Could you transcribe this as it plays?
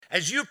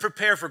As you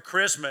prepare for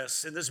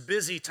Christmas in this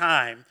busy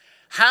time,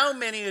 how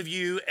many of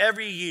you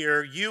every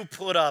year you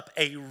put up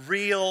a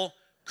real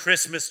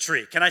Christmas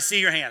tree? Can I see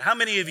your hand? How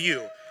many of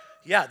you?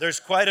 Yeah, there's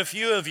quite a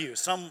few of you.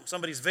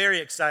 Somebody's very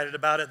excited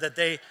about it that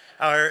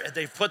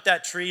they've put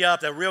that tree up,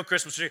 that real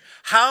Christmas tree.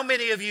 How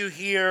many of you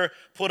here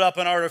put up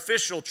an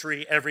artificial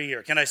tree every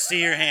year? Can I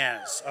see your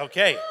hands?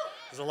 Okay,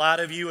 there's a lot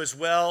of you as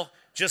well.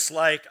 Just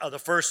like the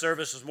first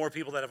service, there's more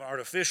people that have an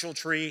artificial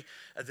tree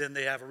than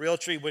they have a real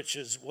tree, which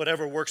is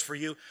whatever works for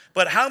you.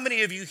 But how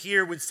many of you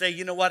here would say,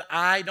 you know what,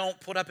 I don't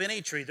put up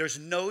any tree. There's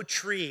no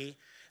tree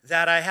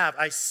that I have.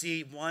 I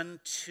see 1,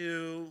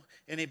 2,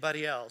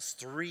 anybody else?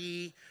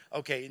 3.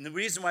 Okay, and the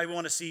reason why we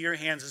want to see your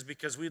hands is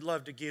because we'd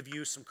love to give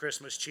you some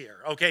Christmas cheer.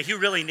 Okay, you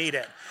really need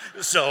it.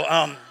 So,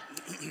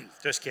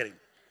 just kidding.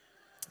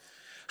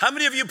 How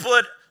many of you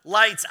put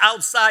lights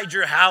outside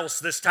your house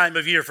this time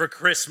of year for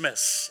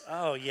Christmas?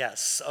 Oh,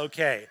 yes.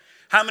 Okay.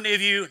 How many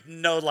of you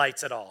no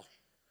lights at all?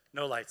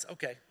 No lights.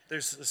 Okay.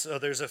 There's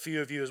a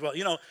few of you as well.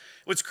 You know,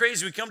 what's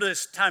crazy, we come to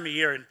this time of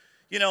year and,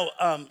 you know,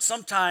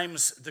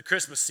 sometimes the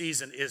Christmas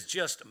season is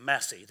just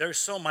messy. There's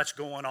so much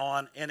going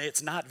on and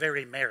it's not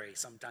very merry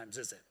sometimes,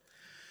 is it?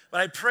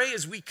 But I pray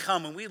as we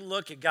come and we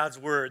look at God's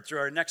word through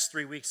our next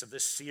 3 weeks of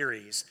this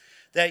series,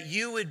 that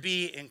you would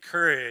be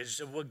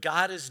encouraged of what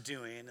God is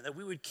doing and that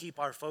we would keep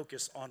our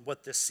focus on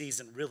what this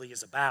season really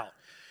is about.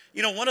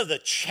 You know, one of the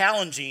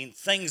challenging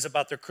things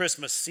about the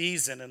Christmas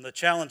season and the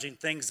challenging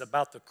things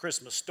about the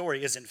Christmas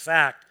story is, in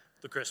fact,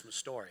 the Christmas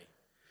story.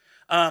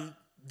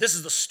 This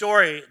is the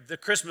story, the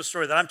Christmas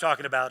story that I'm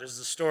talking about is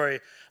the story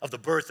of the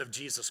birth of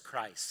Jesus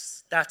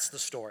Christ. That's the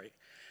story.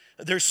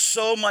 There's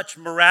so much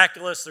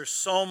miraculous, there's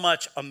so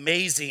much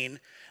amazing.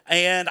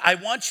 And I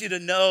want you to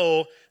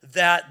know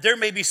that there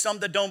may be some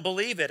that don't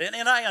believe it,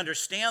 and I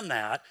understand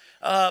that.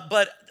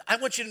 But I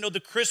want you to know the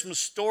Christmas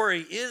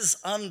story is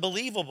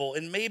unbelievable.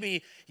 And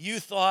maybe you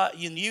thought,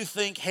 and you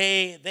think,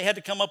 hey, they had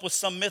to come up with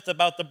some myth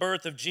about the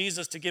birth of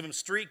Jesus to give him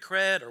street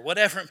cred or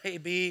whatever it may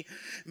be.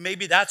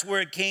 Maybe that's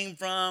where it came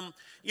from.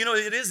 You know,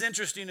 it is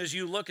interesting as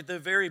you look at the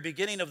very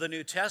beginning of the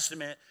New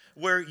Testament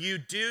where you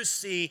do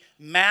see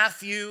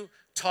Matthew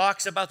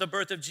talks about the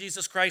birth of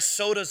Jesus Christ,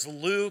 so does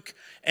Luke,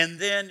 and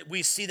then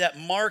we see that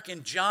Mark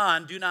and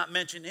John do not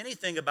mention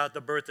anything about the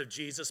birth of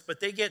Jesus,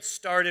 but they get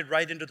started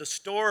right into the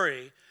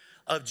story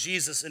of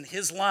Jesus and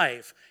his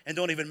life and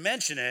don't even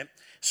mention it.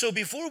 So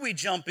before we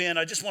jump in,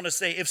 I just want to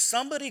say, if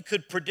somebody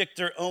could predict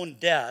their own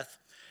death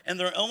and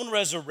their own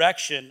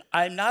resurrection,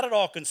 I'm not at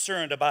all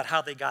concerned about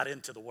how they got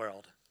into the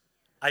world.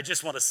 I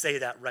just want to say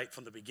that right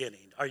from the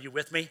beginning. Are you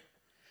with me?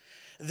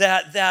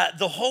 That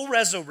the whole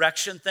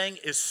resurrection thing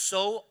is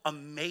so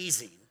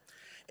amazing.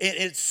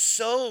 It's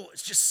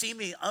just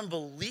seemingly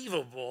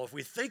unbelievable if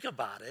we think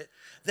about it,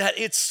 that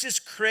it's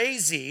just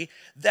crazy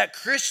that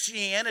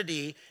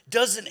Christianity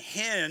doesn't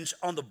hinge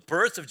on the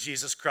birth of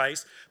Jesus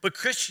Christ, but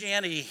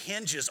Christianity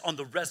hinges on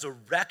the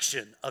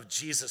resurrection of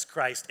Jesus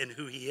Christ and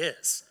who he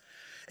is.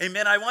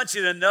 Amen. I want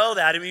you to know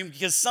that. I mean,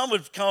 because some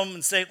would come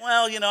and say,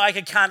 well, you know, I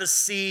could kind of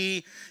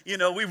see, you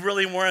know, we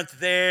really weren't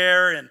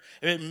there.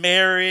 And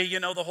Mary, you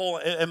know, the whole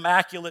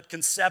immaculate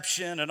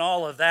conception and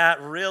all of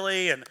that,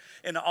 really,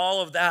 and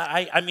all of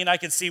that. I mean, I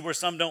can see where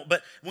some don't.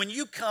 But when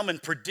you come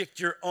and predict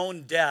your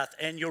own death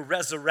and your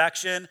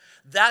resurrection,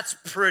 that's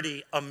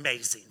pretty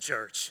amazing,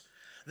 church.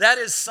 That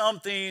is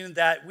something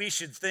that we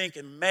should think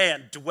and,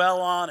 man,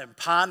 dwell on and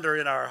ponder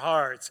in our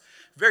hearts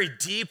very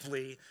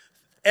deeply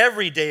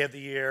every day of the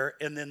year,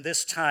 and then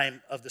this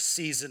time of the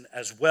season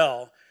as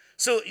well.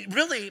 So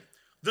really,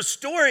 the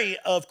story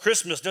of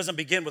Christmas doesn't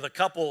begin with a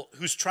couple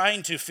who's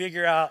trying to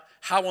figure out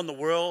how in the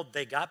world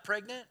they got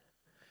pregnant.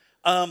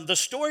 The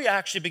story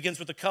actually begins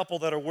with a couple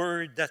that are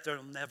worried that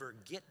they'll never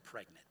get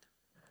pregnant.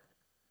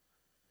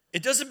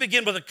 It doesn't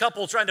begin with a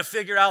couple trying to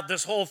figure out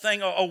this whole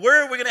thing, or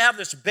where are we going to have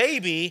this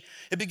baby?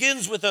 It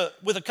begins with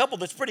a couple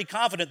that's pretty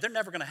confident they're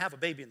never going to have a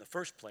baby in the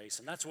first place,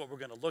 and that's what we're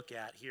going to look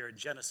at here in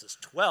Genesis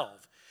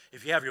 12.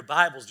 If you have your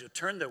Bibles, you'll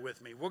turn there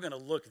with me. We're going to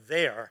look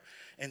there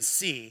and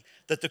see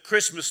that the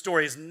Christmas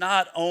story is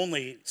not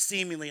only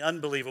seemingly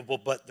unbelievable,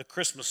 but the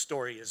Christmas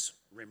story is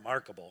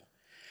remarkable.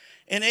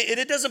 And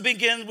it doesn't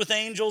begin with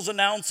angels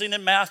announcing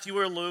in Matthew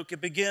or Luke. It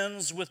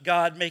begins with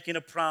God making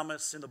a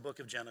promise in the book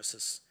of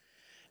Genesis.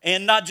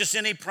 And not just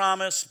any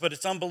promise, but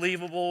it's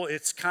unbelievable.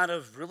 It's kind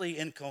of really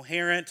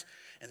incoherent.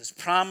 And this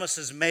promise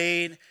is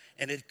made,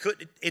 and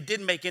it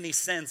didn't make any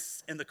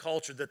sense in the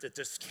culture that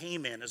this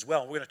came in as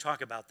well. We're going to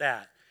talk about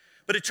that.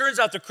 But it turns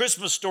out the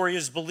Christmas story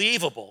is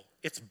believable.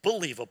 It's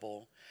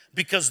believable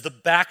because the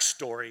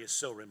backstory is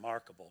so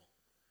remarkable.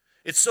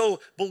 It's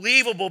so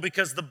believable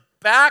because the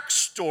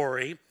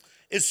backstory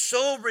is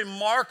so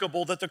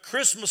remarkable that the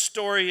Christmas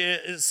story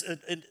is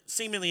a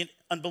seemingly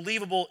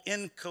unbelievable,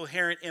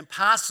 incoherent,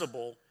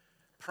 impossible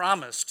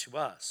promise to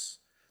us.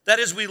 That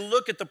as we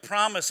look at the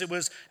promise, it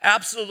was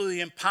absolutely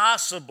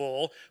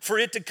impossible for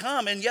it to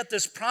come, and yet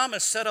this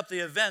promise set up the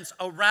events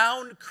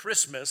around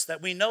Christmas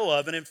that we know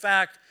of, and in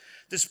fact,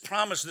 this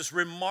promise, this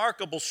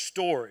remarkable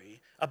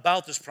story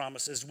about this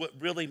promise is what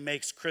really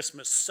makes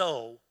Christmas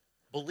so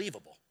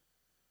believable.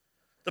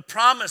 The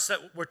promise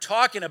that we're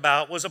talking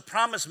about was a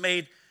promise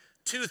made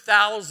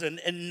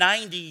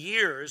 2,090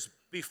 years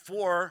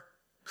before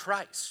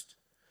Christ.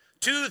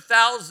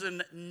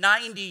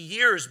 2,090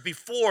 years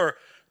before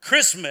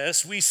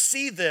Christmas, we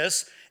see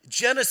this,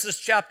 Genesis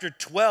chapter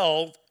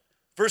 12,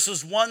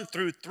 verses 1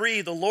 through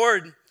 3, the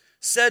Lord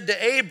said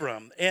to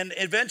Abram, and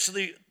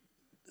eventually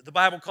the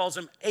Bible calls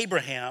him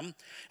Abraham,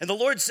 and the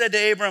Lord said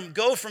to Abram,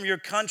 go from your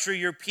country,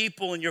 your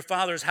people, and your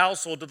father's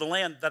household to the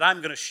land that I'm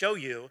going to show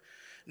you.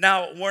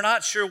 Now, we're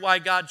not sure why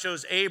God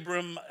chose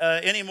Abram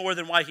any more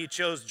than why he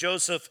chose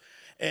Joseph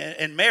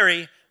and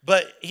Mary,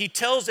 but he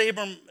tells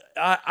Abram,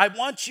 I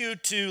want you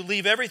to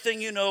leave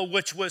everything you know,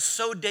 which was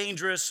so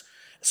dangerous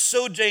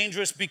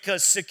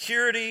because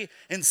security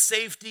and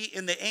safety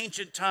in the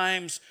ancient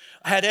times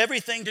had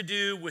everything to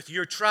do with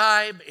your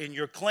tribe and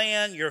your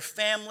clan, your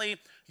family,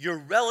 your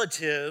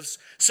relatives.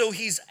 So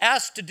he's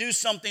asked to do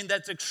something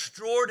that's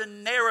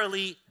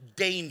extraordinarily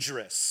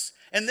dangerous.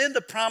 And then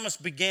the promise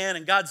began,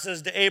 and God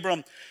says to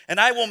Abram, and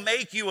I will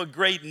make you a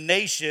great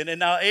nation. And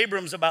now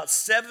Abram's about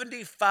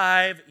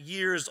 75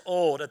 years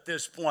old at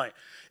this point.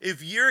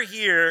 If you're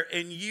here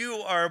and you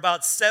are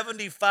about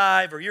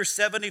 75 or you're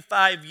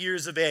 75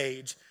 years of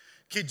age,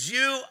 could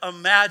you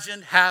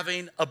imagine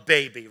having a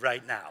baby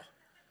right now?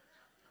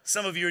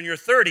 Some of you are in your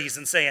 30s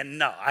and saying,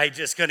 no, I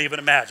just couldn't even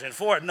imagine.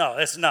 No,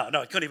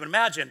 I couldn't even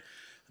imagine.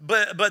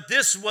 But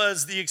this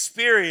was the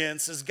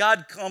experience as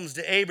God comes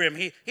to Abram.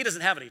 He doesn't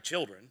have any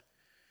children.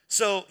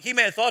 So he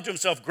may have thought to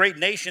himself, great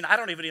nation, I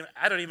don't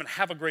even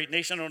have a great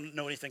nation. I don't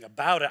know anything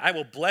about it. I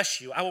will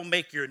bless you. I will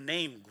make your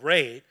name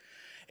great.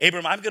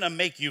 Abram, I'm going to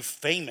make you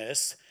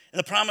famous. And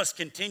the promise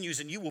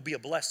continues, and you will be a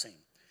blessing.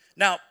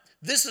 Now,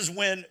 this is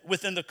when,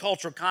 within the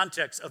cultural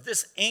context of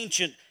this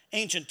ancient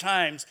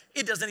times,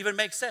 it doesn't even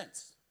make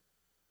sense.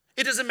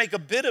 It doesn't make a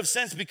bit of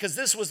sense because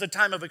this was a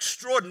time of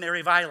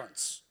extraordinary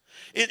violence.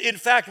 In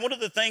fact, one of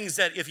the things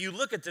that if you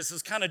look at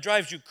this kind of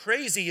drives you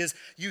crazy is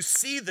you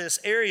see this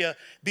area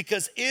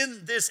because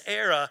in this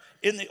era,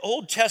 in the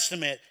Old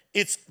Testament,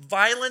 it's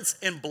violence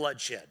and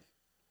bloodshed.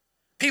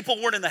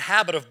 People weren't in the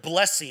habit of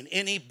blessing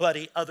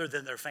anybody other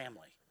than their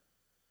family.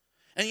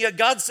 And yet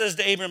God says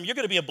to Abram, you're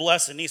going to be a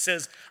blessing. He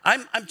says,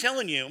 I'm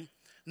telling you,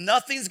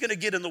 nothing's going to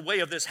get in the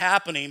way of this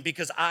happening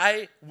because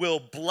I will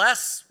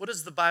bless, what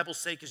does the Bible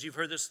say? Because you've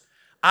heard this.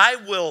 I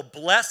will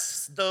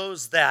bless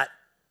those that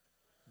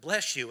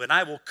bless you, and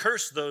I will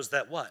curse those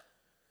that what?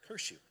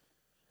 Curse you.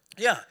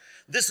 Yeah,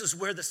 this is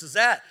where this is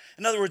at.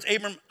 In other words,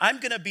 Abram,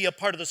 I'm going to be a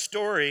part of the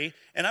story,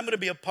 and I'm going to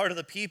be a part of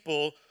the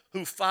people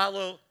who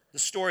follow the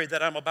story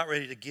that I'm about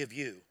ready to give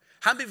you.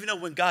 How many of you know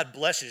when God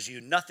blesses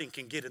you, nothing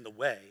can get in the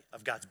way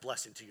of God's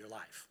blessing to your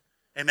life?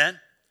 Amen?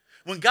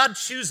 When God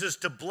chooses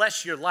to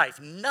bless your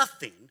life,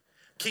 nothing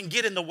can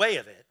get in the way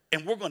of it,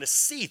 and we're going to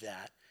see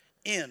that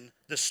in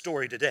the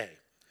story today.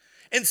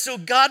 And so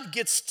God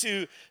gets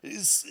to,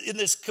 in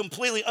this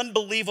completely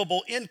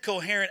unbelievable,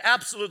 incoherent,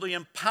 absolutely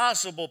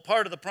impossible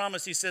part of the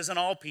promise, he says, in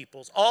all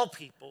peoples.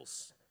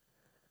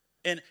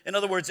 And in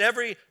other words,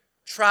 every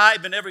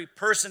tribe and every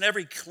person,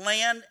 every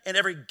clan and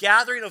every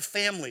gathering of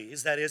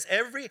families, that is,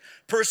 every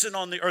person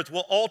on the earth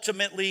will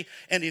ultimately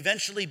and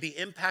eventually be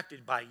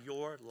impacted by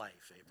your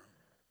life, Abram.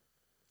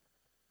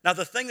 Now,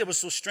 the thing that was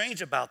so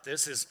strange about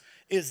this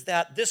is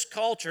that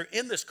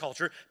in this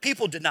culture,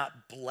 people did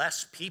not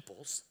bless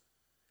peoples.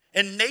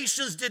 And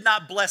nations did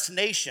not bless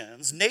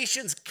nations.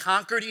 Nations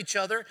conquered each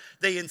other,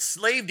 they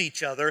enslaved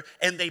each other,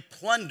 and they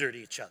plundered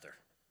each other.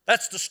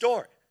 That's the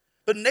story.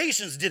 But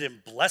nations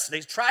didn't bless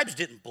nations. Tribes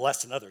didn't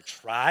bless another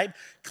tribe.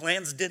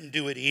 Clans didn't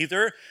do it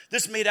either.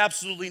 This made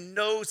absolutely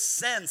no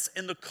sense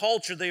in the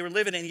culture they were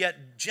living in.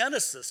 Yet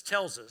Genesis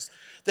tells us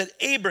that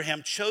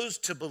Abraham chose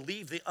to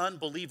believe the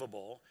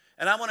unbelievable.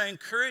 And I want to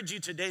encourage you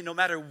today, no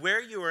matter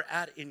where you are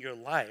at in your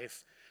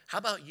life, how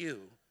about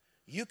you?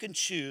 You can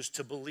choose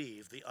to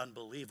believe the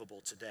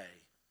unbelievable today,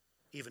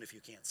 even if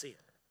you can't see it.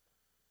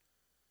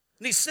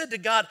 And he said to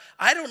God,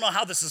 I don't know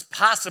how this is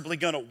possibly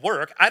going to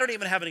work. I don't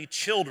even have any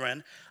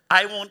children.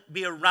 I won't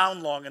be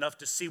around long enough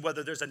to see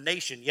whether there's a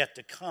nation yet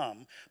to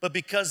come. But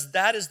because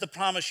that is the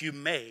promise you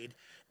made,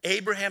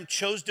 Abraham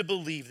chose to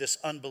believe this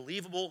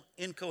unbelievable,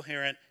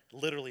 incoherent,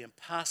 literally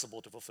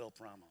impossible to fulfill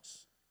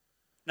promise.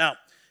 Now,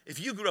 if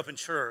you grew up in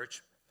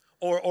church,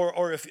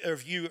 or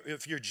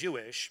if you're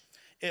Jewish,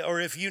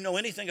 or if you know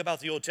anything about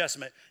the Old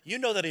Testament, you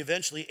know that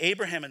eventually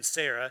Abraham and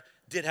Sarah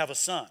did have a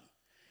son.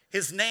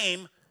 His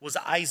name was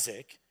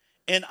Isaac,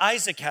 and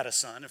Isaac had a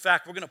son. In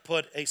fact, we're going to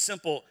put a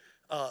simple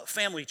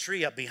family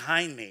tree up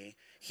behind me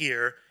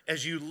here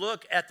as you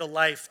look at the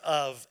life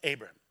of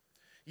Abraham.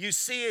 You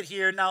see it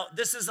here. Now,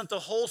 this isn't the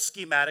whole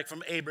schematic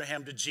from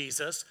Abraham to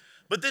Jesus,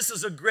 but this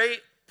is a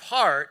great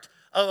part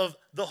of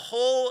the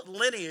whole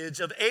lineage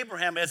of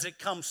Abraham as it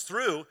comes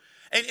through.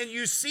 And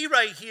you see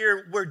right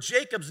here where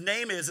Jacob's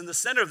name is in the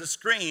center of the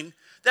screen.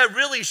 That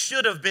really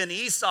should have been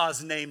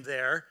Esau's name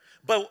there.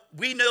 But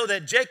we know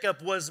that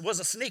Jacob was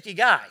a sneaky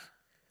guy.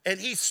 And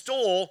he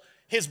stole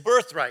his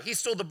birthright. He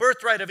stole the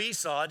birthright of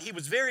Esau, and he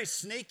was very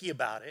sneaky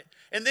about it.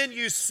 And then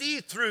you see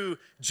through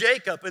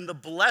Jacob and the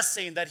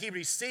blessing that he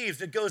receives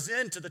that goes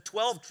into the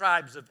 12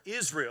 tribes of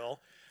Israel.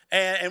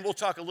 And we'll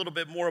talk a little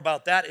bit more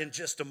about that in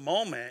just a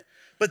moment.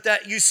 But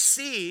that you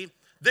see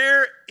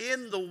there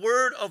in the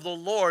word of the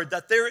Lord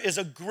that there is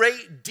a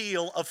great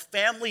deal of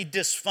family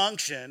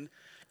dysfunction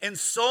and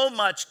so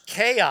much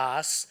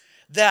chaos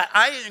that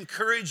I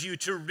encourage you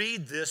to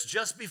read this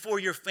just before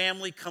your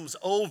family comes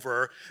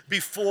over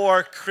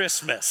before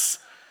Christmas.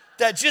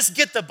 That just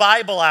get the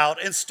Bible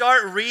out and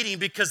start reading,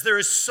 because there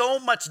is so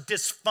much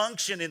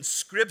dysfunction in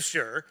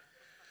Scripture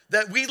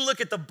that we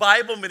look at the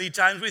Bible many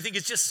times, we think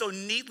it's just so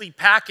neatly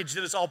packaged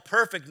and it's all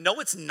perfect.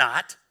 No, it's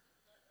not.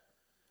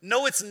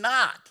 No, it's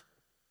not.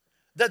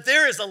 That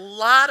there is a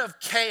lot of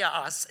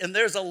chaos and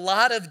there's a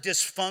lot of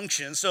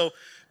dysfunction. So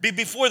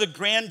before the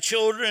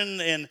grandchildren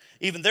and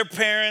even their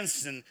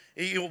parents and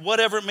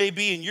whatever it may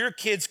be, and your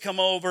kids come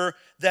over,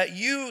 that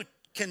you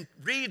can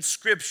read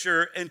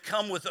Scripture and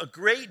come with a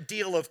great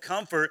deal of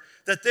comfort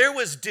that there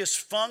was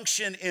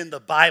dysfunction in the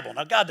Bible.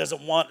 Now, God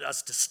doesn't want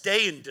us to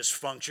stay in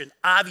dysfunction,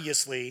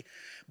 obviously,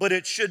 but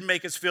it should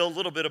make us feel a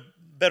little bit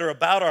better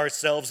about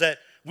ourselves, that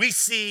we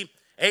see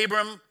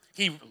Abram,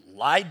 he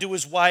lied to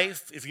his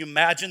wife. If you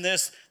imagine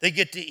this, they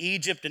get to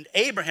Egypt, and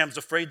Abraham's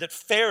afraid that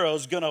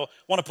Pharaoh's going to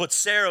want to put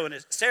Sarah in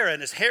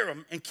his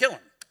harem and kill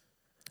him.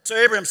 So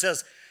Abraham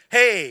says,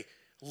 hey,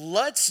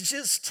 let's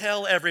just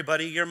tell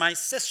everybody you're my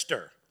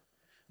sister.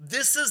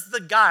 This is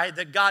the guy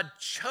that God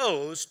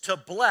chose to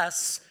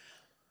bless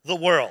the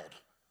world.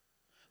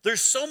 There's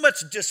so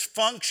much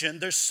dysfunction.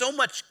 There's so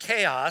much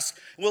chaos.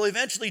 Well,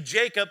 eventually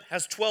Jacob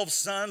has 12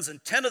 sons,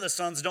 and 10 of the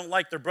sons don't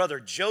like their brother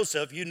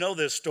Joseph. You know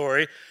this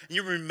story.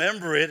 You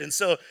remember it. And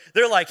so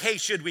they're like, hey,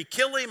 should we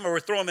kill him or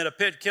throw him in a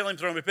pit? Kill him,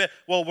 throw him in a pit.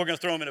 Well, we're going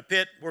to throw him in a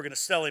pit. We're going to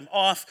sell him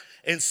off.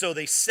 And so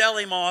they sell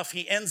him off.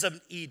 He ends up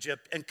in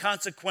Egypt. And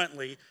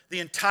consequently, the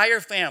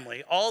entire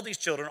family, all these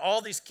children,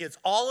 all these kids,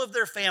 all of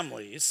their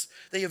families,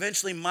 they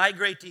eventually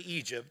migrate to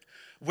Egypt,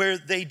 where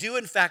they do,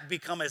 in fact,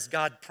 become, as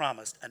God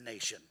promised, a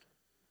nation.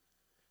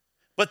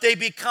 But they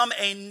become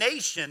a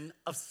nation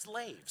of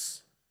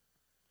slaves,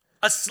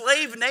 a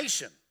slave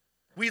nation.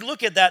 We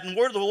look at that in the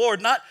word of the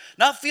Lord, not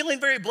feeling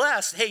very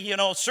blessed. Hey,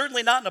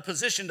 certainly not in a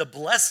position to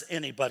bless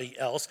anybody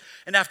else.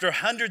 And after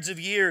hundreds of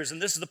years,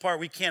 and this is the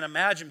part we can't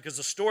imagine, because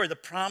the story, the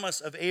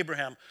promise of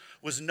Abraham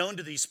was known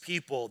to these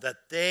people,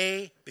 that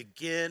they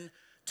begin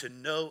to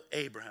know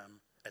Abraham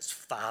as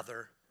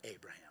Father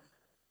Abraham.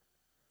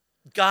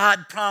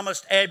 God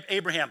promised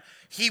Abraham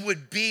he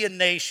would be a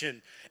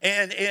nation.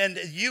 And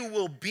you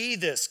will be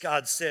this,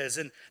 God says.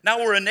 And now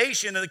we're a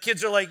nation, and the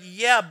kids are like,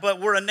 yeah, but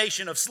we're a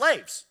nation of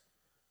slaves.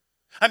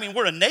 I mean,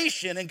 we're a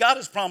nation, and God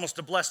has promised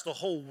to bless the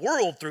whole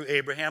world through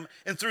Abraham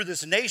and through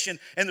this nation.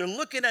 And they're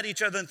looking at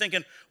each other and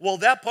thinking, well,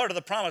 that part of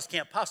the promise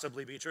can't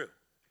possibly be true.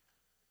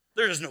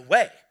 There is no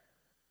way.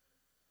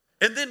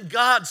 And then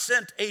God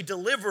sent a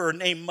deliverer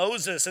named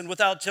Moses. And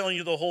without telling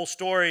you the whole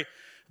story,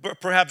 but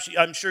perhaps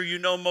I'm sure you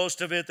know most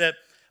of it, that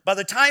by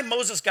the time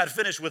Moses got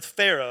finished with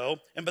Pharaoh,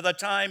 and by the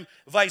time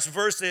vice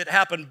versa it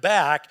happened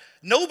back,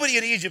 nobody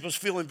in Egypt was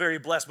feeling very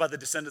blessed by the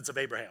descendants of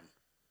Abraham.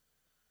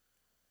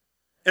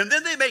 And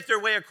then they make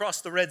their way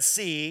across the Red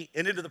Sea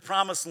and into the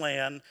Promised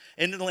Land,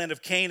 into the land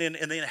of Canaan,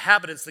 and the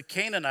inhabitants, the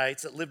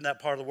Canaanites that lived in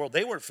that part of the world,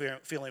 they weren't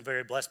feeling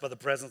very blessed by the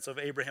presence of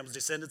Abraham's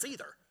descendants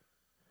either.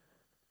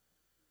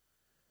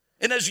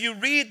 And as you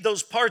read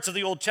those parts of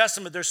the Old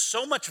Testament, there's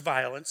so much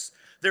violence,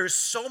 there's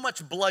so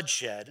much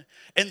bloodshed,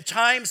 and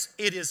times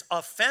it is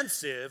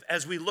offensive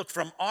as we look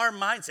from our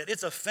mindset.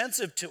 It's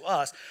offensive to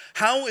us.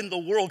 How in the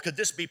world could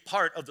this be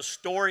part of the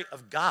story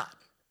of God?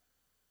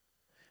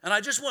 And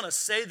I just want to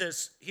say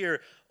this here.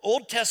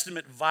 Old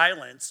Testament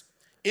violence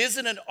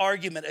isn't an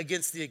argument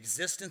against the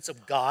existence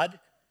of God.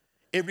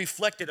 It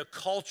reflected a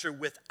culture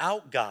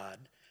without God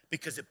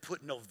because it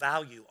put no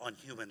value on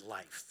human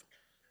life.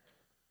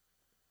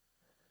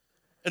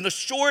 And the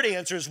short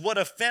answer is what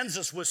offends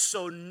us was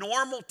so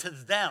normal to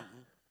them.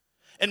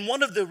 And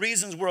one of the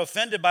reasons we're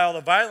offended by all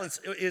the violence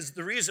is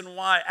the reason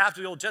why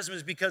after the Old Testament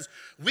is because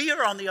we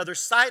are on the other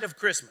side of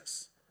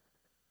Christmas.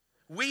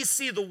 We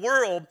see the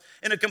world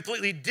in a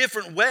completely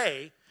different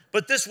way,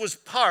 but this was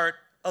part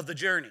of the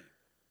journey.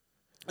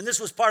 And this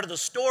was part of the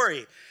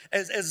story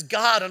as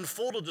God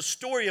unfolded the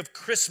story of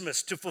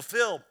Christmas to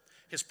fulfill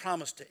his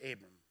promise to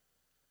Abram.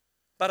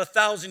 About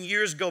 1,000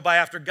 years go by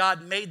after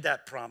God made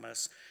that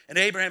promise, and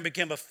Abraham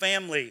became a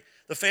family.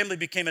 The family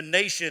became a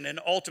nation, and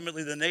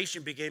ultimately the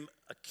nation became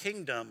a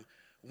kingdom.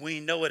 We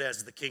know it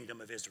as the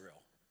kingdom of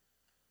Israel.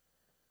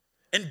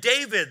 And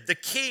David, the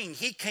king,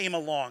 he came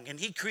along, and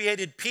he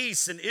created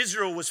peace, and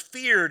Israel was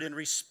feared and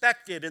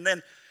respected. And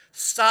then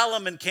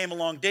Solomon came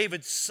along,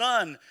 David's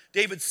son.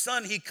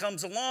 He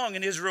comes along,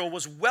 and Israel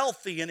was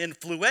wealthy and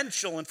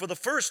influential. And for the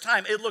first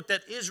time, it looked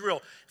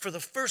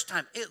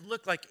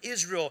like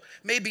Israel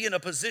may be in a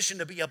position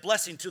to be a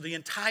blessing to the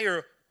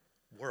entire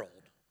world.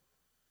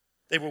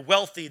 They were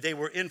wealthy, they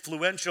were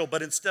influential,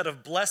 but instead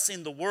of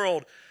blessing the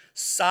world,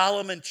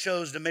 Solomon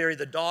chose to marry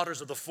the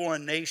daughters of the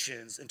foreign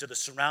nations into the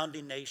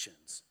surrounding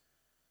nations.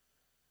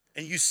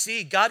 And you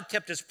see, God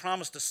kept his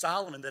promise to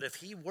Solomon that if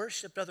he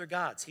worshiped other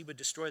gods, he would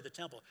destroy the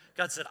temple.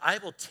 God said, I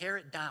will tear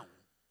it down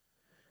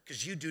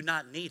because you do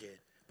not need it.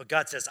 But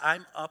God says,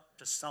 I'm up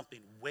to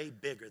something way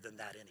bigger than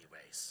that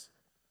anyways.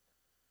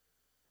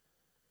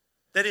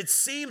 That it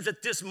seems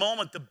at this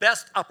moment the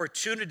best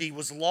opportunity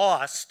was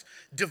lost.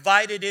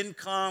 Divided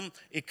income,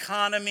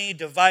 economy,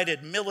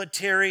 divided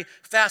military.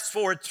 Fast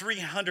forward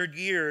 300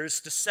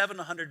 years to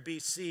 700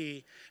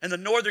 BC, and the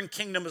northern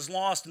kingdom is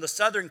lost, and the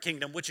southern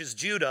kingdom, which is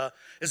Judah,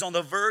 is on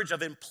the verge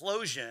of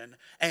implosion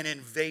and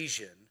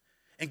invasion.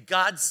 And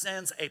God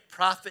sends a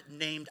prophet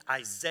named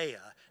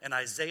Isaiah in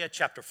Isaiah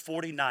chapter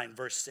 49,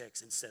 verse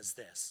 6, and says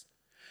this,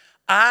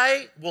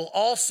 I will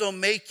also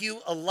make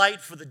you a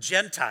light for the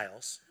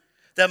Gentiles,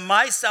 that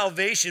my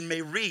salvation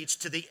may reach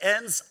to the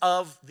ends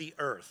of the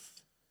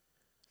earth.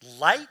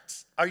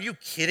 Light? Are you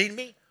kidding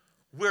me?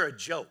 We're a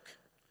joke.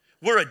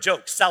 We're a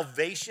joke.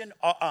 Salvation?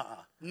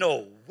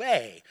 No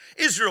way.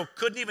 Israel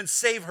couldn't even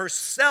save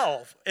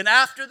herself. And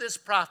after this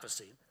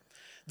prophecy,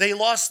 they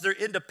lost their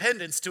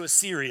independence to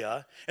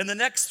Assyria. And the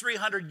next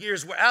 300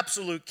 years were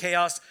absolute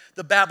chaos.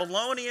 The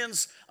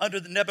Babylonians, under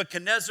the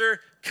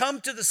Nebuchadnezzar,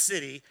 come to the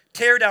city,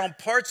 tear down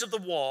parts of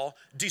the wall,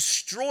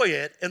 destroy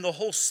it, and the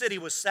whole city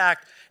was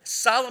sacked.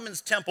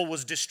 Solomon's temple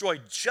was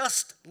destroyed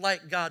just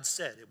like God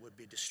said it would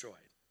be destroyed.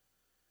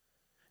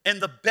 And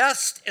the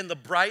best and the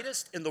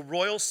brightest and the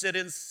royal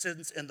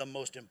citizens and the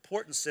most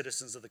important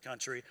citizens of the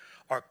country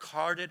are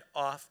carted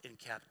off in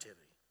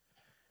captivity.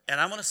 And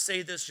I'm going to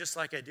say this just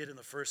like I did in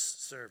the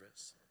first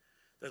service.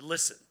 That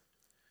listen,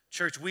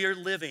 church, we are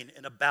living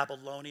in a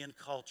Babylonian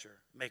culture.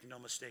 Make no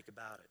mistake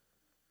about it.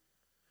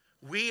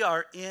 We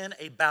are in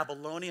a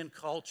Babylonian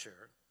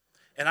culture.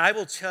 And I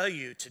will tell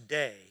you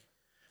today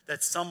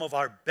that some of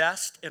our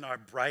best and our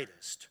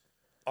brightest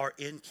are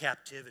in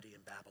captivity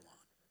in Babylon.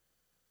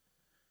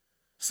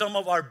 Some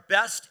of our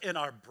best and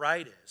our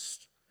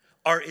brightest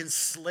are in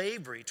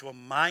slavery to a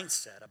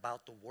mindset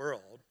about the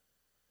world,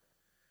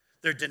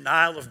 their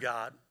denial of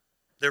God,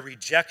 their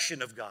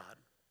rejection of God.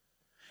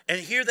 And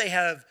here they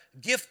have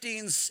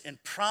giftings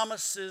and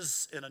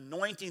promises and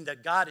anointing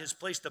that God has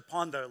placed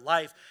upon their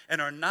life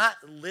and are not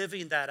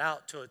living that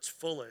out to its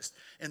fullest.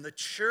 And the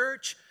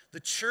church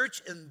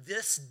in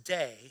this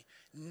day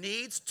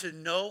needs to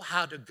know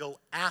how to go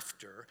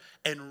after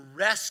and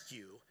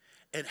rescue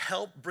and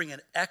help bring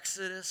an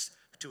exodus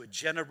to a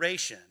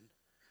generation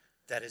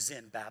that is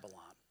in Babylon.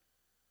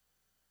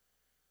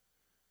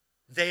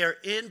 They are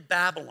in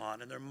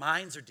Babylon and their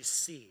minds are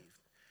deceived.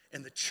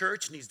 And the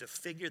church needs to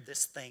figure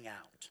this thing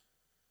out.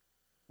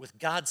 With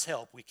God's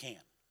help, we can.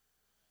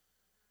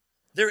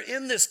 They're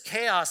in this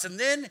chaos, and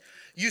then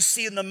you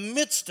see in the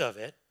midst of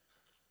it,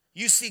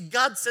 you see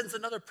God sends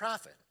another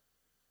prophet.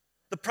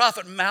 The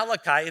prophet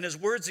Malachi, and his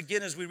words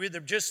again as we read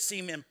them just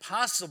seem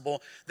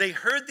impossible. They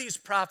heard these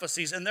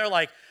prophecies, and they're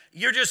like,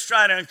 you're just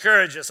trying to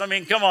encourage us. I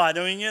mean, come on.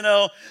 I mean,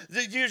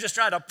 you're just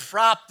trying to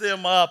prop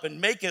them up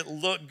and make it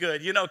look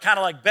good. Kind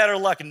of like better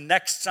luck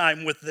next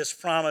time with this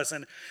promise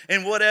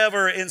and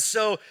whatever. And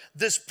so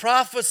this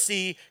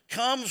prophecy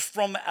comes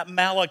from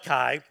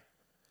Malachi,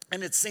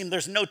 and it seemed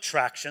there's no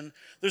traction.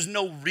 There's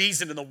no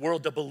reason in the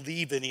world to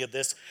believe any of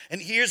this.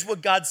 And here's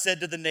what God said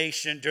to the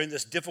nation during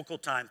this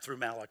difficult time through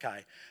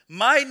Malachi.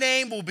 My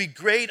name will be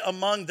great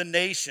among the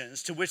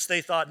nations, to which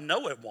they thought,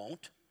 no, it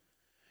won't.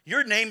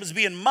 Your name is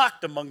being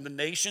mocked among the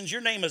nations.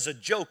 Your name is a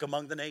joke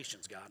among the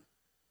nations, God.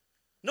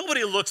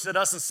 Nobody looks at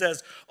us and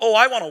says, oh,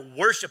 I want to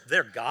worship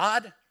their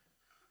God.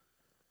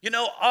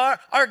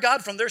 Our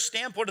God, from their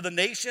standpoint of the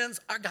nations,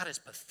 our God is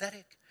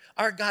pathetic.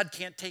 Our God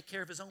can't take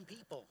care of his own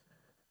people.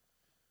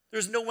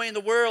 There's no way in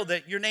the world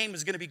that your name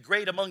is going to be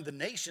great among the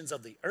nations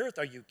of the earth.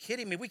 Are you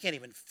kidding me? We can't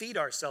even feed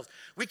ourselves.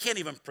 We can't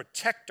even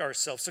protect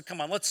ourselves. So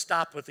come on, let's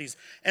stop with these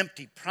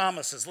empty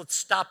promises. Let's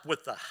stop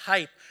with the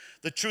hype.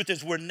 The truth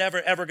is we're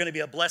never, ever going to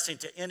be a blessing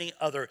to any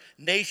other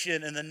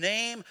nation. And the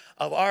name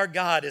of our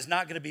God is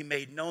not going to be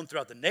made known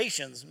throughout the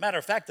nations. Matter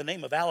of fact, the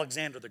name of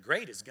Alexander the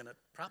Great is going to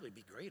probably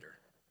be greater.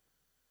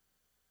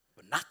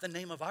 But not the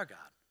name of our God.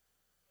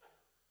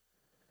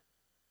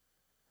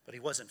 But he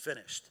wasn't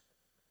finished.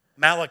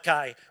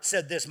 Malachi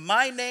said this,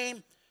 my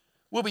name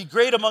will be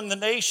great among the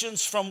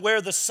nations from where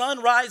the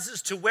sun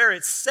rises to where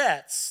it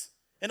sets.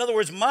 In other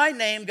words, my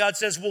name, God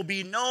says, will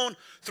be known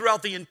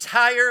throughout the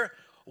entire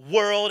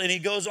world. And he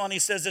goes on, he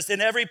says this,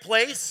 in every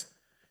place,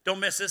 don't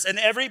miss this, in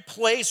every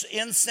place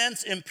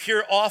incense and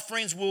pure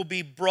offerings will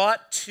be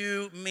brought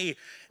to me.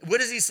 What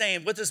is he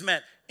saying? What this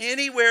meant?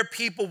 Anywhere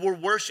people were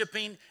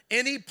worshiping,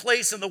 any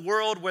place in the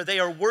world where they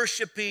are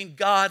worshiping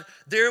God,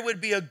 there would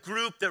be a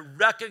group that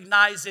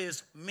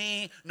recognizes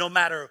me no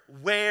matter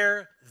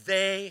where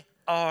they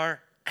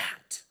are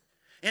at.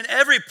 In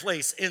every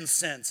place,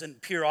 incense and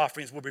pure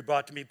offerings will be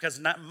brought to me because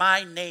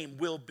my name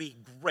will be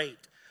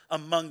great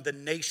among the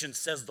nations,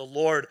 says the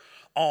Lord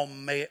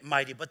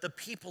Almighty. But the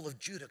people of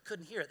Judah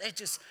couldn't hear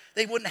it.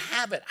 They wouldn't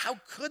have it. How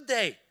could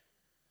they?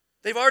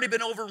 They've already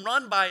been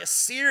overrun by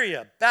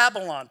Assyria,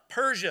 Babylon,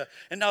 Persia,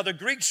 and now the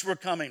Greeks were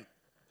coming.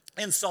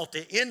 Insult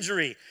to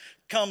injury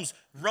comes,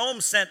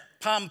 Rome sent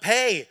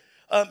Pompey.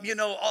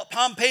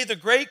 Pompey the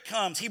Great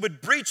comes. He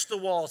would breach the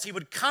walls. He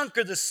would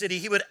conquer the city.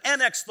 He would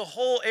annex the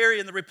whole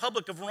area in the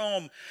Republic of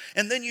Rome.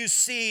 And then you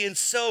see, and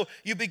so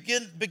you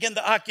begin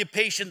the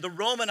occupation, the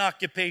Roman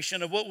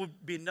occupation of what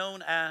would be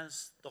known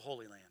as the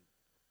Holy Land.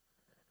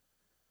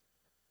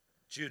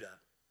 Judah,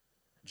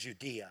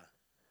 Judea,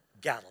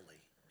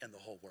 Galilee, and the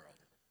whole world.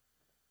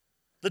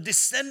 The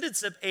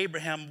descendants of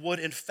Abraham would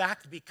in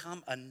fact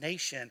become a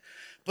nation,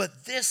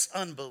 but this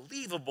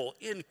unbelievable,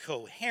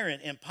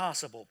 incoherent,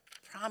 impossible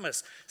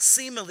promise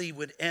seemingly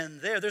would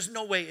end there. There's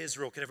no way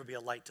Israel could ever be a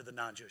light to the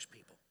non-Jewish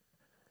people.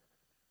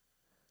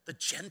 The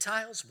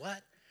Gentiles,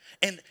 what?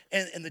 And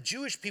the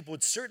Jewish people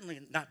would certainly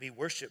not be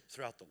worshiped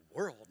throughout the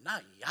world.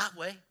 Not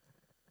Yahweh.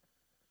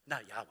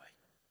 Not Yahweh.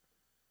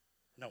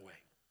 No way.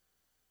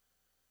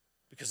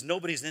 Because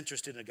nobody's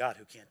interested in a God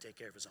who can't take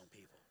care of his own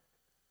people.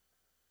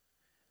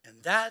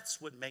 And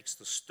that's what makes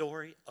the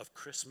story of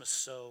Christmas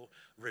so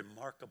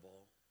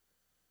remarkable.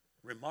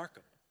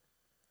 Remarkable.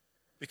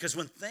 Because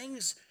when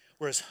things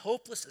were as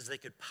hopeless as they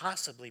could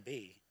possibly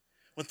be,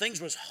 when things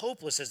were as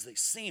hopeless as they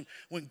seemed,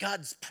 when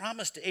God's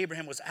promise to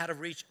Abraham was out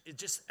of reach, it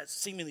just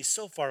seemingly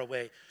so far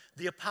away,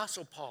 the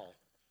Apostle Paul,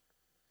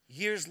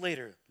 years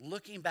later,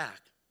 looking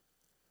back,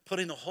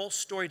 putting the whole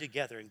story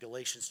together in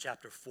Galatians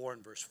chapter 4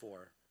 and verse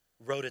 4,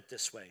 wrote it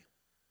this way.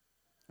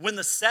 When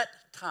the set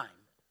time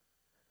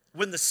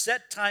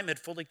had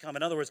fully come,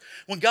 in other words,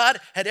 when God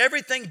had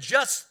everything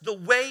just the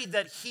way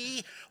that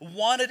he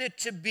wanted it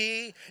to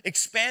be,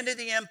 expanded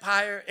the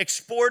empire,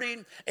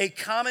 exporting a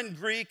common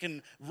Greek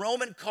and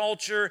Roman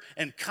culture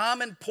and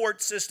common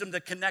port system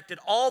that connected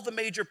all the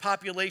major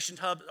population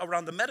hubs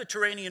around the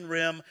Mediterranean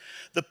rim,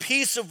 the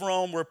peace of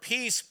Rome, where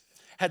peace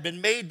had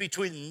been made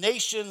between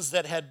nations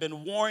that had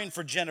been warring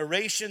for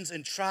generations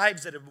and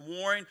tribes that had been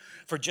warring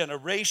for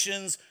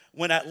generations,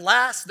 when at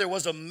last there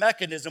was a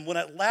mechanism, when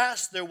at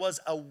last there was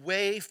a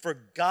way for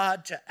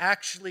God to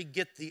actually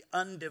get the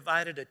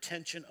undivided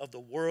attention of the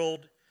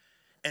world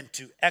and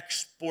to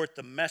export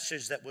the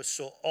message that was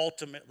so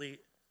ultimately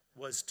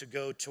was to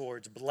go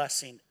towards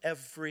blessing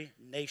every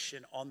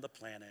nation on the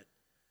planet,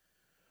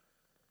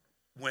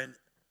 when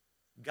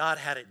God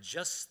had it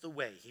just the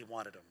way he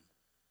wanted them.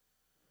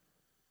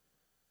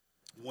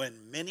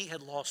 When many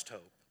had lost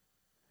hope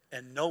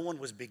and no one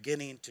was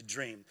beginning to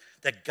dream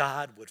that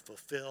God would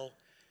fulfill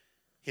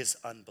his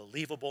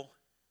unbelievable,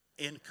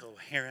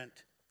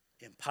 incoherent,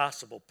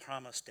 impossible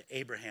promise to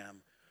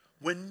Abraham,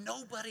 when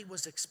nobody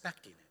was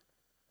expecting it,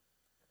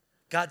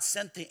 God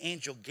sent the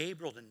angel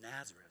Gabriel to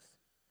Nazareth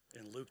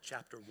in Luke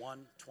chapter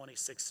 1,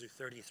 26 through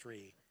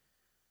 33,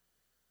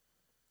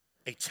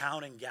 a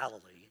town in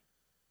Galilee,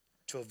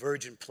 to a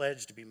virgin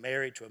pledged to be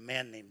married to a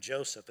man named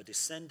Joseph, a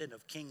descendant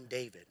of King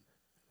David.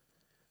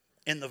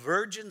 And the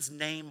virgin's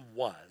name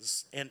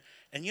was, and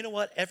you know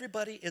what?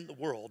 Everybody in the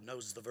world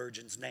knows the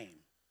virgin's name,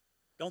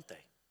 don't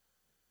they?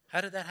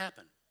 How did that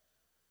happen?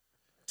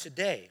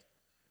 Today,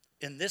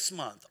 in this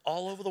month,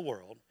 all over the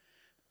world,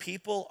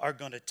 people are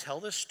going to tell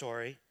this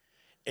story,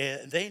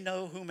 and they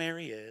know who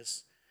Mary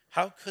is.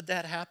 How could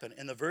that happen?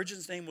 And the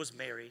virgin's name was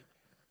Mary,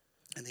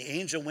 and the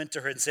angel went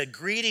to her and said,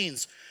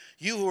 "Greetings,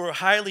 you who are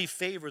highly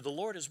favored, the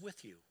Lord is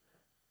with you."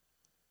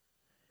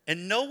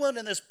 And no one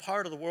in this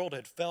part of the world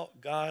had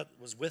felt God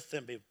was with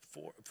them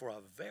before for a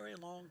very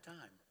long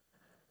time.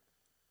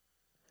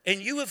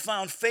 And you have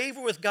found favor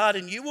with God,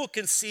 and you will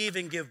conceive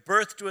and give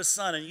birth to a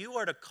son, and you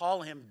are to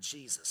call him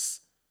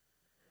Jesus.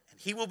 And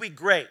he will be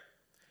great,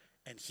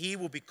 and he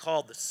will be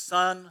called the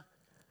Son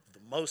of the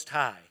Most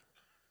High.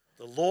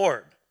 The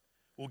Lord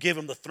will give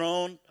him the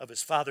throne of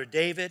his father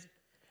David,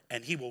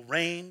 and he will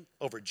reign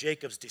over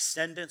Jacob's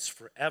descendants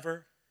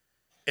forever.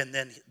 And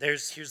then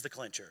here's the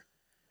clincher.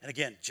 And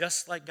again,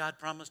 just like God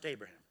promised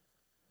Abraham,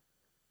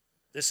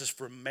 this is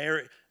for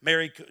Mary.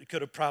 Mary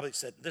could have probably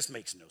said, this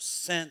makes no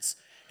sense.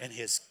 And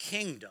his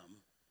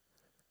kingdom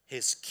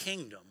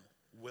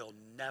will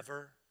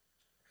never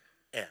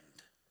end.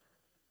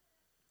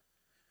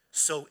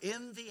 So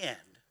in the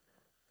end,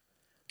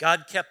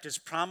 God kept his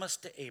promise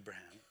to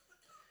Abraham.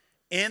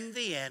 In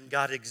the end,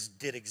 God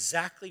did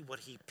exactly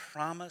what he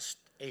promised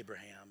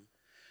Abraham,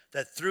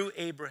 that through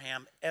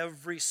Abraham,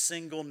 every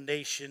single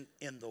nation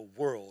in the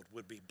world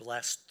would be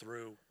blessed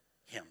through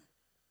him.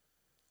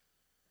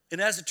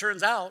 And as it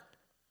turns out,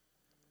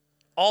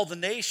 all the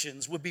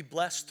nations would be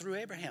blessed through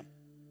Abraham.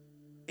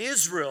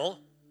 Israel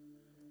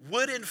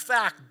would in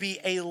fact be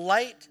a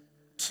light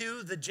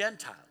to the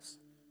Gentiles.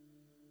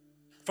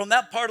 From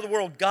that part of the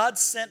world, God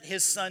sent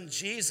his son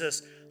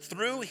Jesus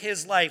through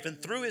his life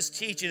and through his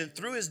teaching and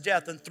through his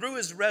death and through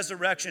his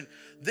resurrection.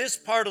 This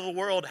part of the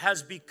world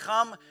has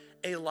become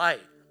a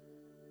light.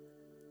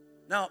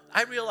 Now,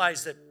 I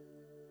realize that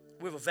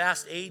we have a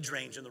vast age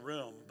range in the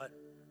room, but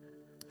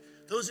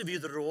those of you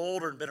that are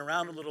older and been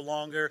around a little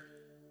longer,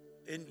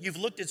 and you've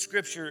looked at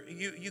Scripture,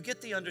 you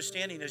get the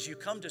understanding as you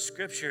come to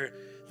Scripture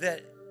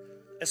that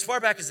as far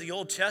back as the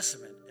Old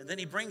Testament, and then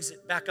he brings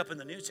it back up in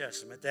the New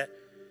Testament, that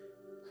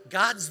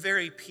God's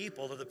very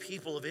people are the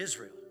people of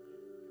Israel.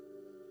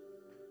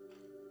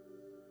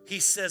 He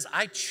says,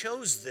 I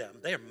chose them.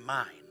 They're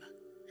mine.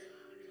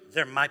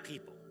 They're my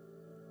people.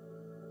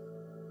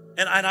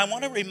 And I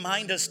want to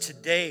remind us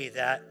today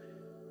that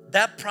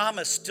that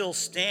promise still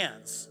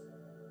stands.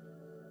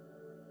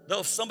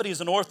 Though if somebody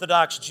is an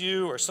Orthodox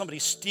Jew or somebody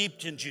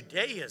steeped in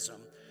Judaism,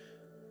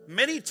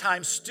 many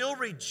times still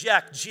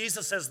reject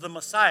Jesus as the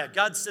Messiah.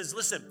 God says,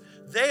 listen,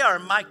 they are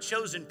my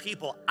chosen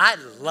people. I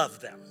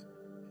love them.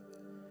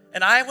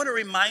 And I want to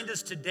remind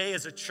us today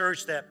as a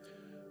church that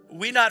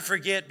we not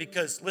forget,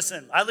 because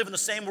listen, I live in the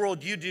same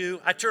world you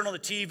do. I turn on the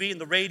TV and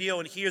the radio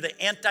and hear the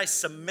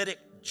anti-Semitic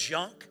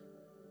junk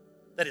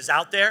that is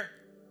out there.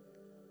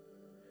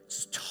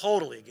 It's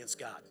totally against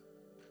God.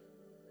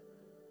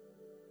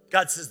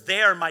 God says,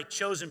 they are my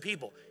chosen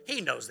people.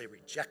 He knows they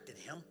rejected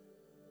him.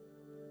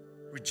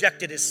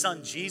 Rejected his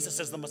son Jesus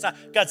as the Messiah.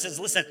 God says,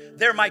 listen,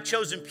 they're my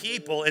chosen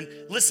people. And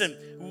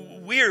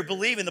listen, we are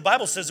believing, the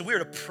Bible says that we are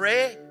to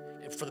pray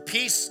for the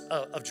peace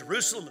of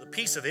Jerusalem, the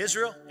peace of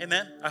Israel.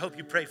 Amen. I hope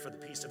you pray for the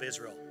peace of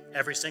Israel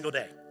every single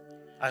day.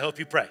 I hope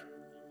you pray.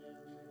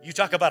 You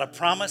talk about a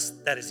promise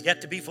that is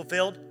yet to be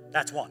fulfilled,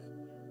 that's one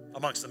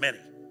amongst the many.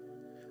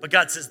 But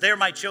God says, they're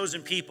my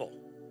chosen people.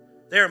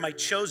 They're my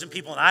chosen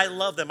people, and I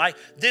love them.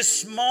 This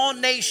small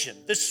nation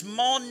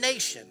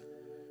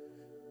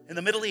in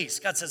the Middle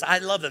East, God says, I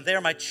love them. They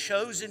are my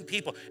chosen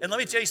people. And let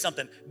me tell you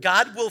something.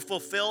 God will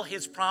fulfill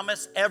his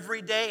promise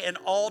every day and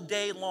all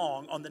day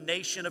long on the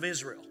nation of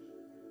Israel.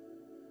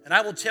 And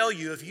I will tell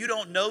you, if you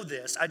don't know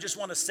this, I just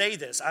want to say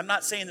this. I'm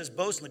not saying this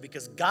boastfully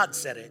because God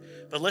said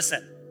it. But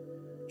listen,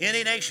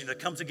 any nation that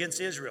comes against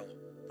Israel,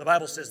 the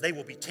Bible says they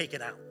will be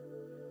taken out.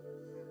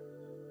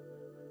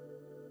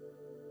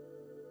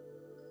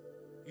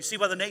 You see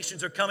why the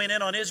nations are coming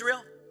in on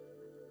Israel?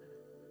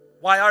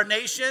 Why our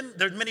nation,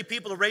 there's many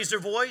people who raise their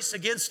voice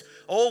against,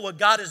 what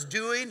God is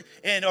doing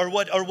or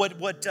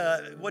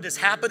what is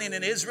happening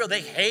in Israel.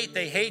 They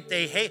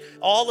hate.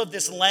 All of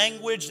this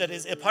language that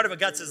is a part of it.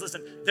 God says,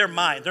 listen, they're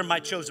mine. They're my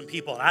chosen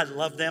people. And I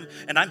love them,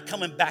 and I'm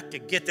coming back to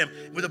get them.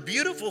 But the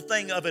beautiful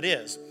thing of it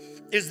is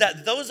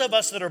that those of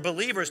us that are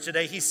believers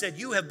today, he said,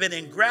 you have been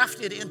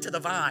engrafted into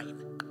the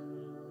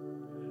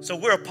vine. So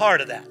we're a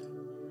part of that.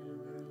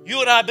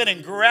 You and I have been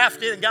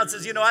engrafted, and God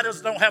says, I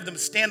just don't have them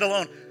stand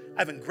alone.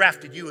 I've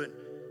engrafted you and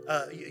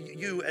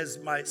you as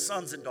my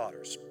sons and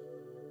daughters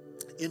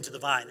into the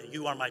vine, and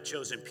you are my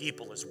chosen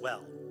people as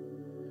well.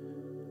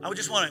 I would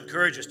just want to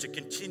encourage us to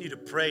continue to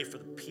pray for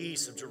the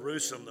peace of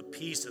Jerusalem, the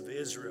peace of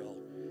Israel,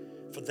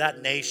 for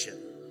that nation.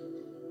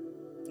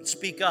 And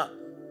speak up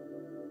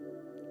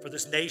for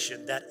this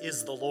nation that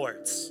is the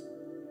Lord's,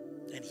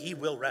 and he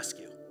will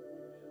rescue.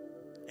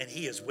 And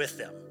he is with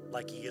them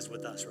like he is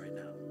with us right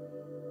now.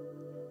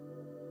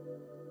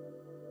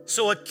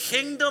 So a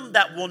kingdom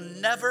that will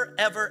never,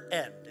 ever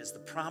end is the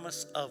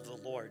promise of the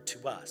Lord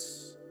to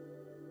us.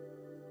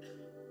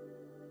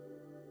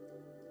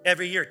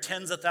 Every year,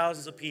 tens of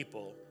thousands of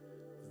people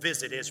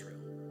visit Israel.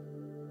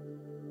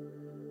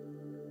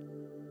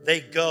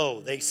 They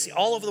go, they see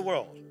all over the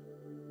world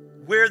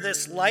where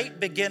this light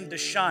began to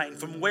shine,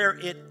 from where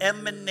it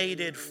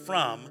emanated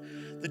from.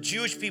 The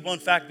Jewish people, in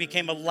fact,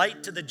 became a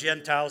light to the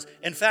Gentiles.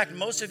 In fact,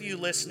 most of you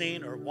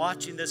listening or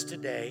watching this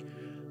today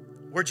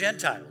were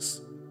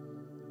Gentiles.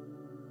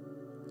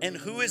 And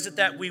who is it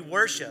that we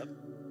worship?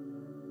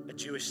 A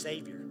Jewish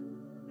Savior.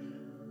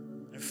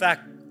 In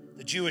fact,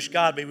 the Jewish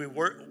God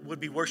would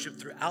be worshiped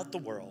throughout the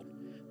world,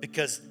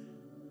 because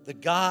the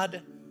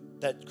God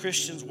that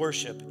Christians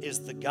worship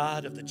is the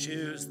God of the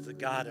Jews, the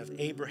God of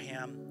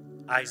Abraham,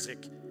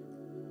 Isaac,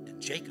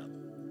 and Jacob.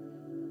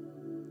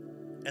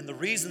 And the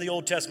reason the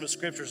Old Testament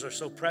scriptures are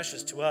so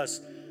precious to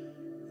us,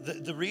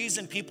 the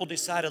reason people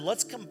decided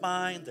let's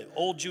combine the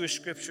old Jewish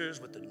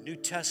scriptures with the New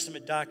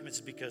Testament documents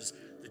is because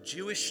the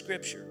Jewish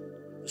scripture,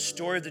 the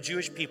story of the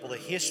Jewish people, the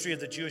history of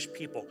the Jewish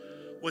people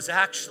was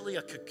actually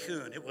a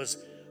cocoon. It was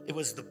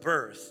the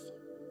birth,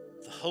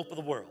 the hope of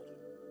the world,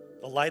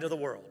 the light of the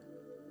world,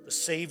 the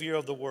Savior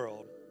of the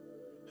world,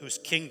 whose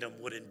kingdom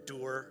would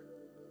endure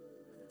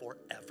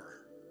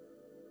forever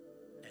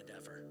and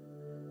ever.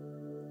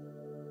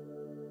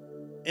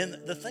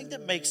 And the thing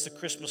that makes the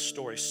Christmas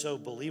story so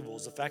believable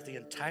is the fact the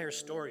entire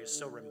story is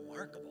so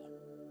remarkable,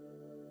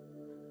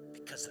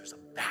 because there's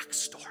a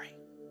backstory.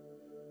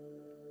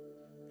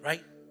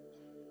 Right?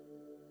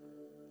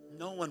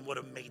 No one would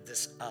have made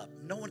this up.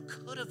 No one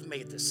could have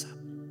made this up.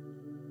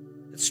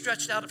 It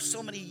stretched out of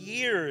so many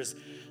years,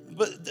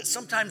 but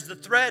sometimes the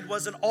thread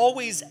wasn't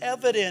always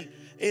evident,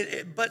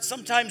 but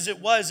sometimes it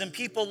was, and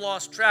people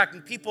lost track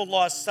and people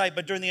lost sight.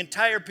 But during the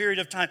entire period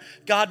of time,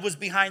 God was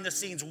behind the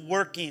scenes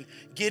working,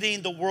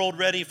 getting the world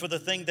ready for the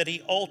thing that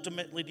he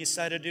ultimately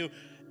decided to do,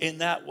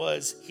 and that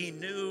was he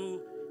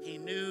knew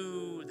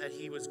that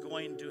he was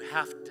going to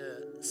have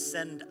to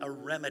send a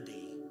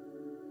remedy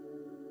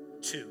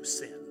to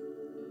sin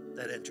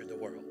that entered the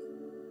world.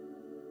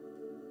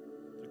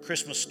 The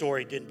Christmas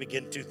story didn't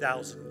begin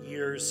 2,000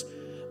 years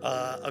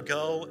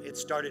ago. It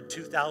started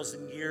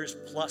 2,000 years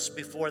plus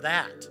before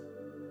that.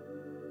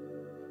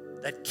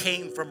 That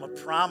came from a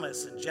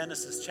promise in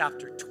Genesis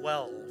chapter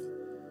 12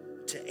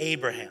 to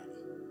Abraham.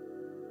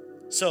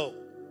 So,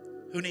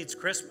 who needs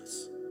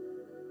Christmas?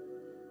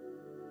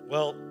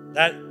 Well,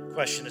 that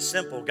question is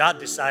simple. God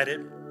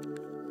decided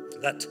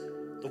that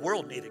the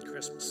world needed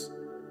Christmas.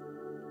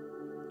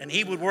 And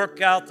he would work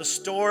out the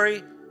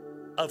story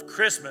of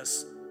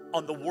Christmas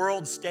on the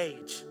world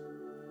stage.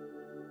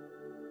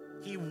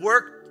 He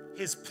worked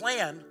his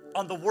plan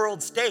on the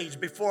world stage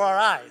before our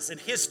eyes, and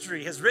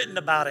history has written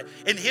about it.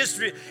 And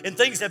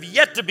things have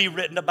yet to be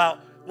written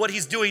about what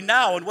he's doing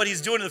now and what he's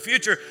doing in the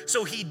future.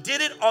 So he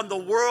did it on the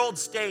world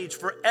stage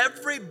for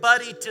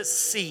everybody to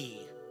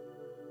see,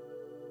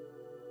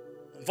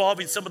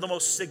 involving some of the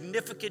most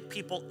significant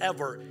people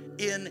ever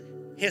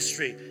in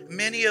history,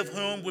 many of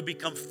whom would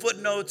become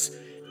footnotes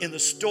in the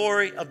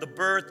story of the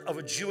birth of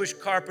a Jewish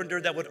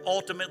carpenter that would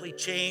ultimately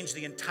change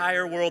the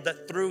entire world,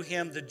 that through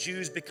him the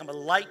Jews become a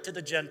light to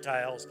the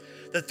Gentiles,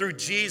 that through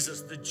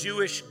Jesus the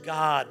Jewish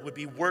God would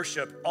be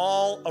worshiped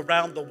all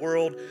around the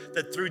world,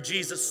 that through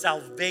Jesus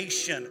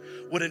salvation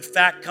would in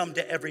fact come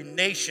to every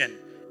nation,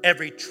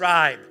 every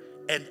tribe,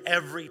 and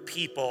every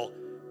people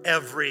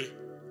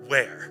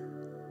everywhere.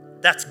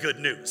 That's good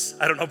news.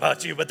 I don't know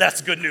about you, but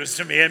that's good news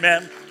to me,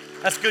 amen?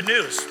 That's good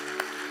news.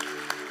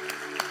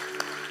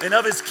 And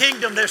of his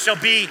kingdom there shall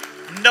be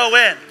no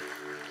end.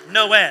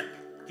 No end.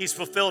 He's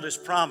fulfilled his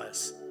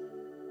promise.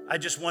 I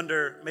just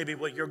wonder maybe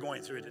what you're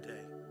going through today.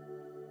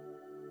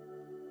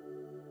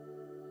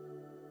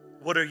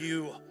 What are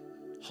you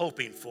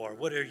hoping for?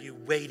 What are you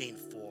waiting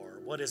for?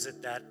 What is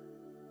it that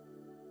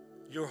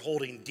you're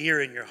holding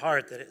dear in your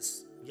heart that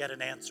is yet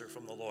an answer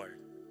from the Lord?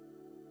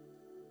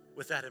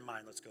 With that in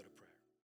mind, let's go to prayer.